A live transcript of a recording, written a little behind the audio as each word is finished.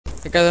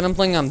Hey guys, I'm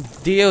playing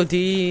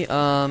DOD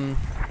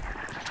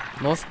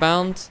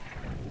Northbound.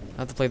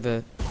 I have to play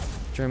the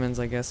Germans,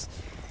 I guess.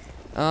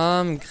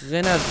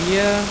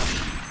 Grenadier.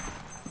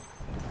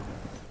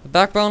 The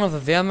backbone of the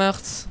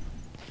Wehrmacht.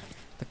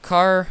 The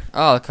car.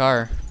 Oh, the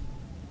car.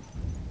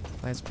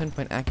 By its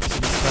pinpoint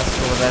accuracy, blah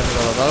blah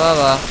blah blah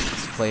blah.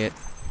 Let's play it.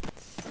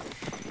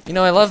 You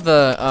know, I love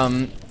the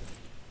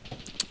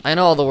I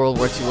know all the World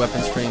War II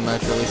weapons pretty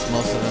much, or at least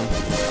most of them.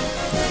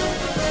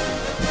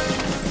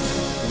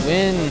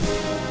 Win.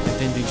 I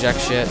didn't do jack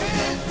shit.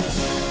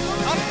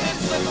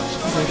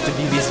 Fünfte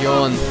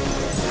Division.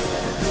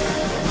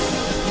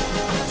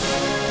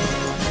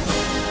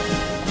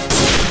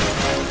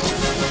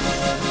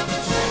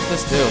 What's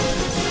this do?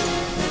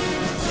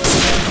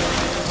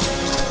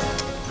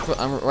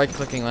 I'm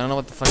right-clicking. I don't know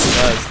what the fuck it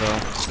does, though.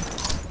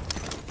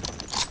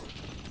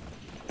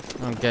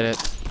 I don't get it.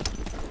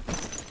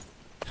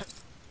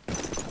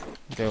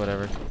 Okay,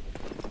 whatever.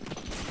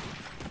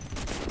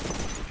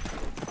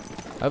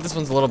 I hope this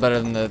one's a little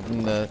better than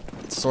the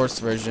source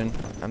version.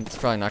 It's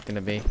probably not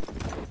gonna be.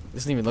 It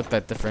doesn't even look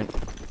that different.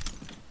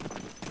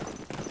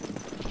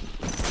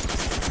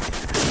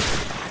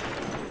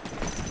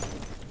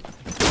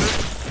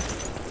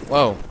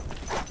 Whoa.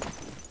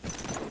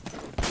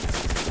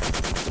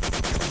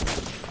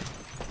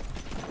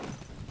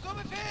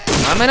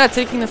 Why am I not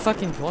taking the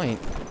fucking point?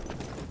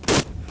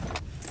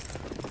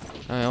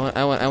 I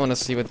want to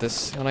see what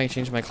this. How do I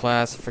change my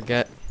class?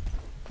 Forget.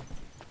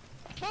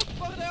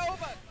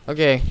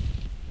 Okay.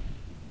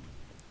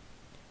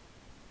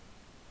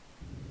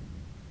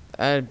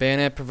 Added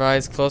bayonet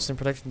provides close and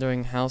protection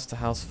during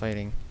house-to-house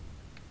fighting.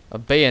 A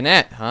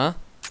bayonet, huh?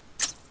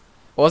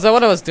 Well, is that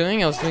what I was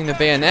doing? I was doing the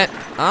bayonet.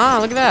 Ah,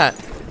 look at that.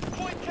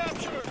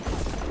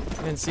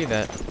 I didn't see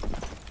that.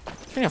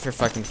 Turn off your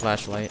fucking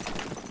flashlight.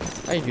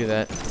 How you do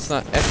that? It's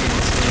not effing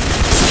this game.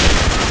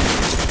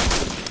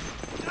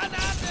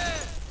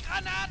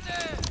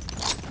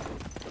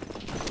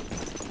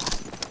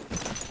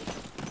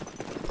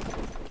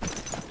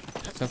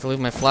 I have to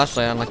leave my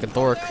flashlight on like a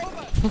dork.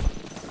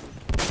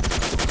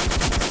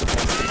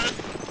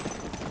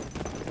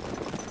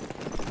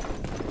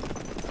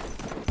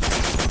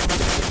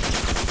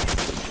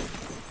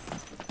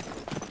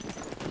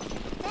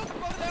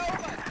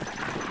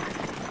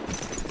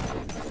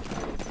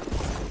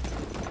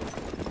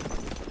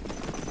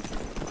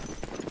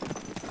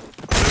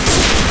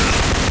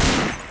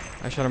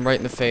 I shot him right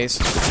in the face.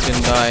 He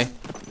didn't die.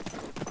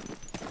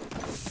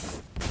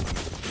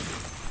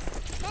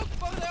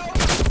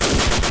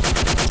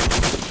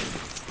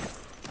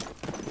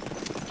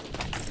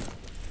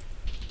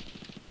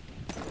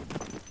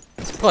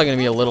 It's probably gonna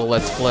be a little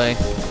let's play.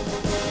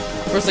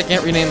 Of course, I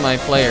can't rename my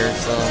player,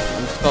 so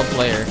I'm just called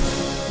player.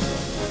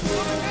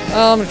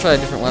 Oh, I'm gonna try a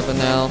different weapon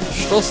now.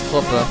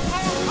 Stoßtruppe.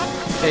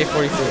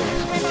 K-43.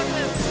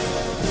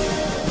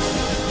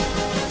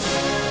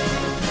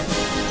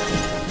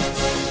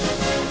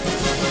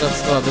 I'll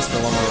still have this for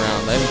one more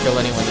round. I haven't killed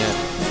anyone yet.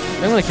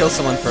 I'm gonna kill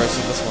someone first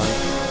with this one.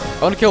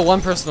 I want to kill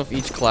one person of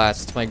each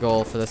class. It's my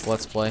goal for this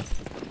Let's Play.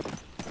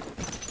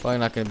 Probably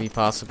not gonna be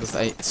possible because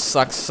I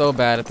suck so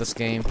bad at this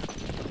game.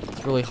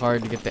 It's really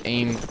hard to get the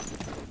aim,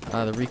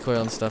 the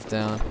recoil and stuff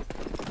down.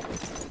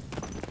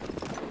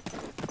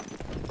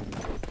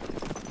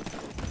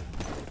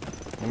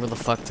 And where the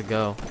fuck to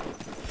go?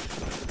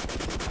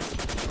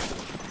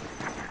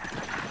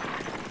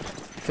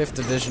 5th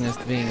Division is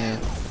being a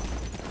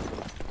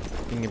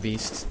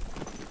beast.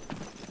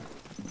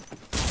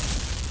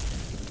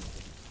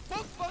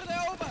 I'm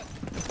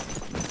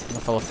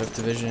gonna follow 5th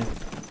Division.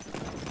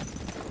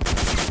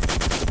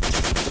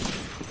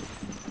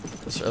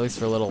 Just, at least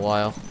for a little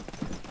while.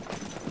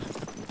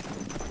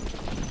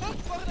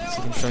 So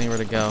you can show me where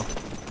to go.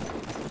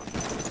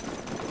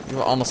 You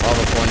have almost all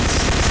the points.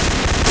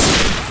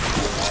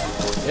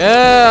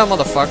 Yeah,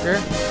 motherfucker.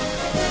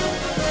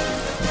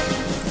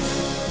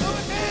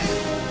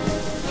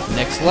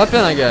 Next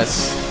weapon, I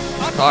guess.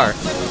 Car.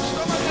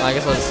 Well, I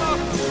guess I'll just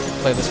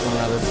play this one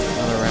another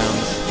round.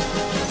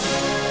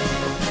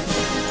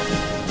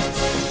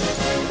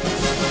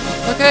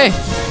 Okay.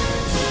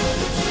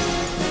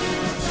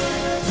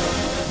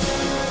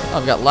 Oh,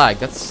 I've got lag.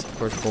 That's of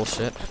course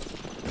bullshit.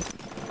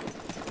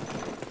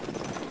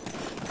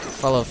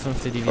 Follow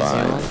 5th Division.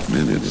 5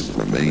 minutes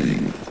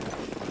remaining.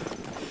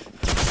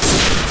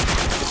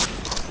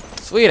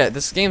 Sweet.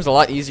 This game's a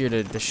lot easier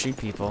to shoot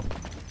people.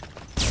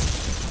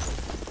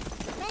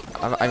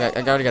 I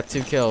already got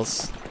 2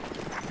 kills.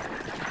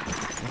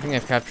 I think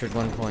I've captured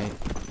 1 point.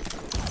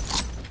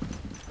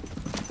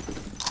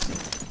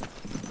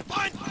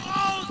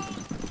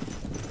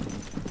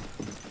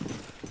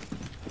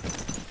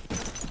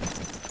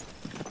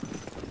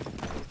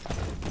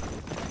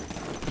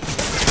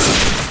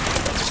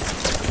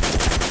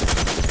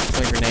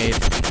 Play grenade.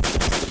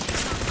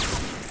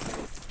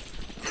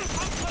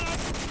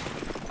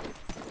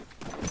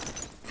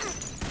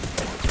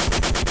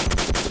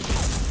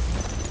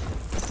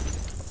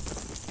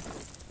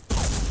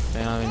 I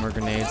don't have any more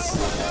grenades.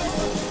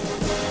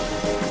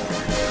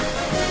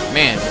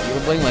 Man, you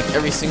were blinking like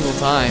every single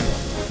time.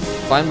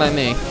 fine by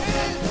me.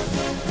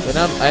 But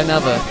now I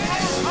have a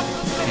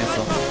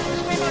cancel.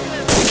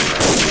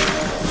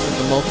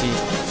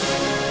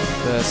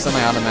 The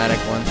semi-automatic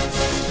one.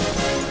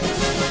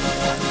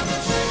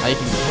 Now you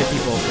can hit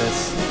people with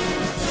this.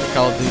 It's like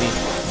Call of Duty.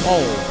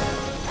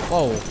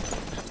 Whoa.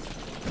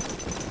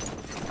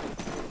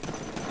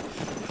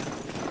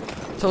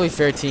 Totally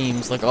fair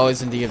teams, like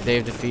always in Day of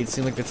Defeat.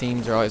 Seems like the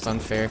teams are always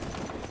unfair.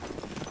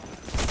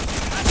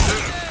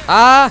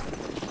 Ah!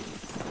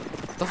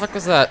 What the fuck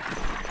was that?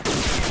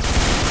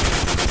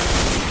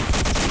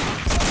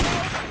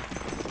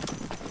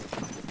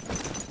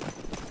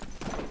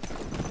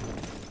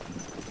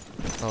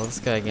 Oh, this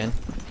guy again.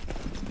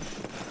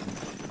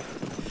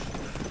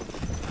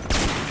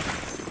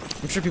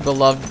 I'm sure people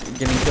love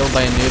getting killed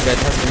by a noob that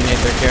hasn't remade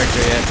their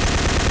character yet.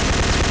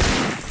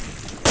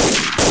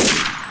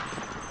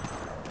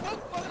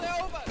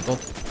 Oh.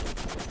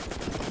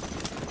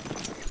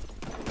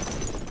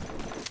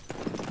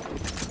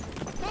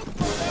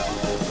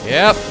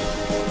 Yep.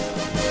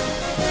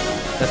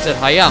 That's it.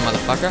 Hiya,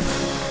 motherfucker.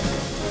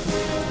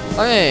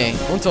 Hey,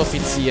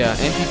 Unteroffizier,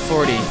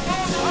 MP40.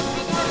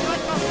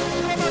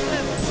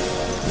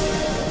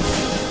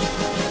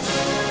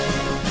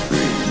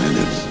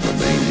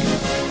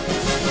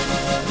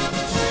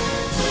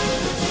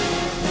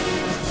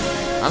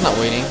 I'm not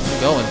waiting. I'm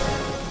going.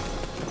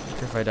 Not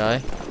care if I die. I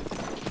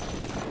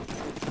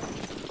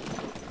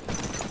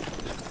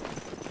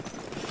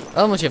don't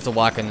know how much you have to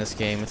walk in this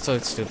game. It's so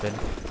stupid.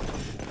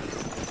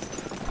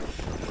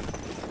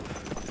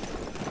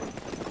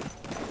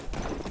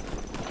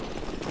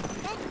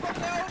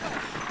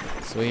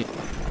 Sweet.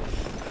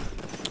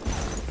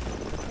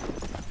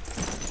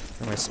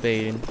 Got my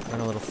spade.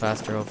 Run a little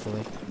faster,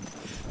 hopefully.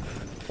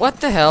 What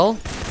the hell?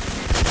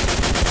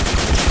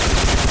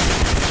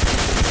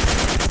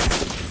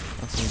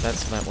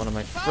 That's one of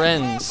my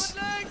friends.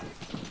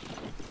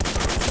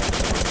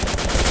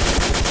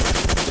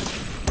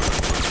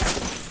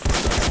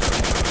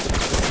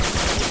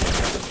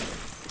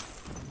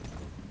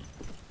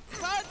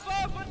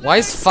 Why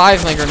is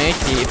 5 my grenade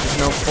key if there's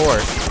no 4?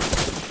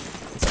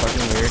 It's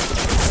fucking weird.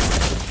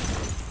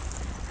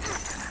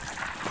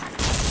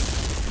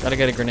 Gotta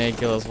get a grenade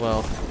kill as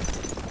well.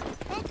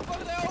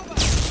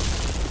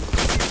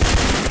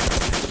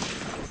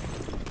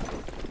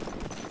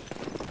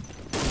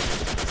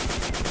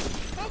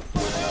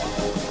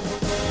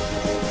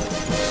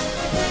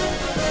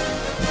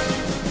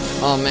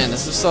 Oh man,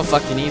 this is so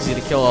fucking easy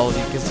to kill all of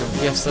you because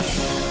we have such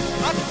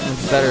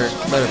better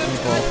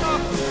people.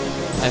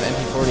 I have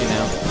MP40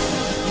 now.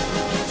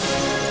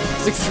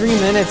 It's like 3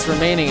 minutes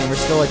remaining and we're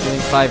still like doing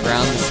 5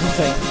 rounds or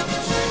something.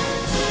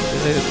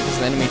 Because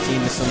the enemy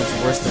team is so much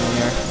worse than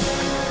we are.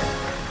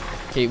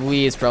 Okay,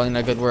 we is probably not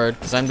a good word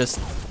because I'm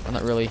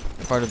not really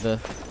part of the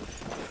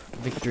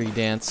victory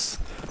dance.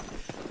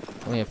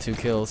 I only have 2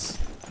 kills.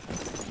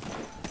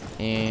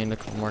 And a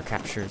couple more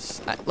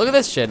captures. Look at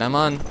this shit, I'm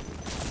on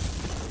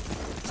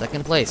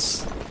 2nd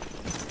place.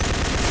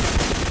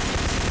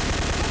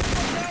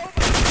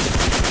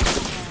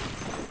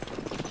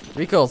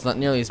 Recoil's not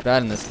nearly as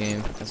bad in this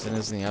game as it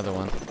is in the other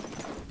one.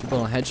 People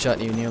don't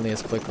headshot you nearly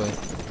as quickly.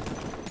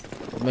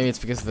 Or maybe it's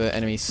because the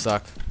enemies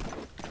suck.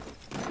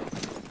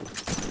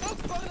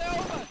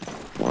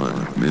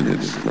 1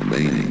 minute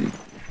remaining.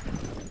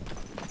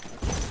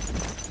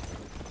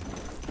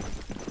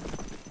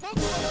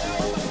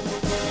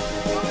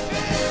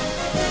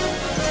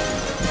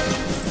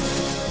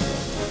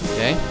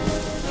 Okay.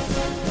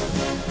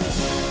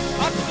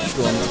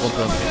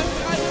 Sturmtruppe.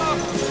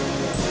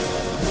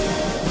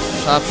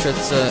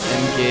 Scharfschütze,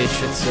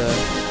 MG-Schütze,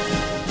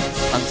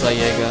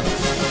 Panzerjäger.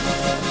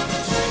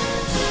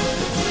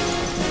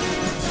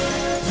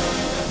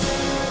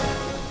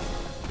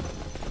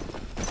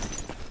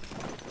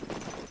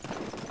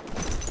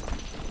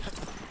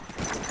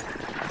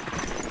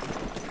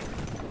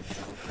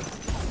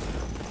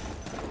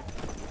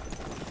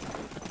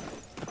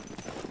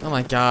 Oh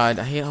my god,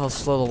 I hate how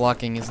slow the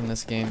walking is in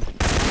this game.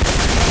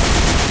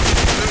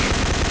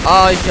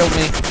 Oh, he killed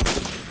me.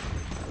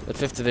 But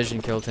 5th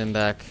Division killed him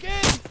back.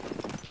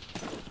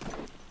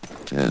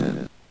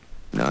 10,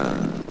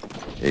 9,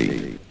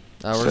 8,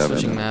 We're 7,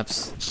 switching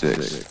maps.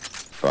 6,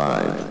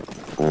 5,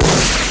 4,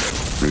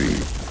 3,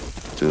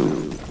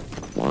 2,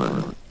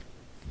 1.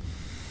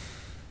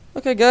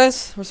 Okay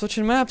guys, we're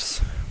switching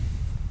maps.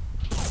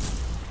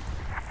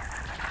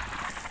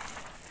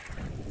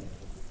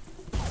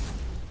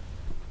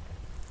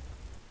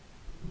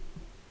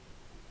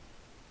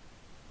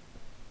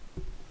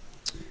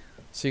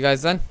 See you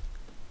guys then.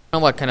 I don't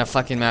know what kind of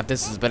fucking map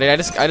this is, but I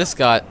just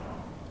got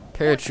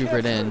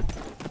paratroopered in.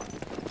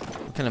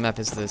 What kind of map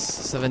is this?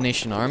 7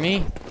 Nation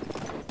Army?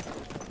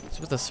 Is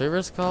what the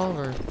server's called,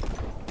 or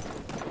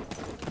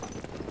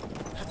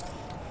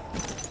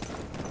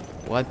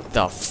what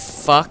the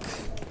fuck?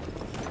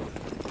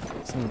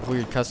 Some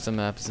weird custom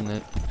map, isn't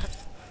it?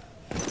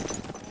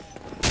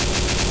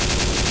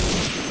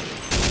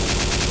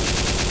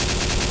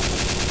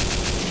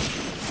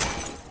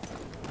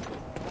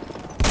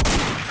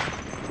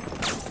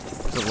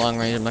 It's a long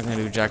range. I'm not gonna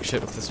do jack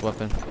shit with this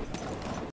weapon.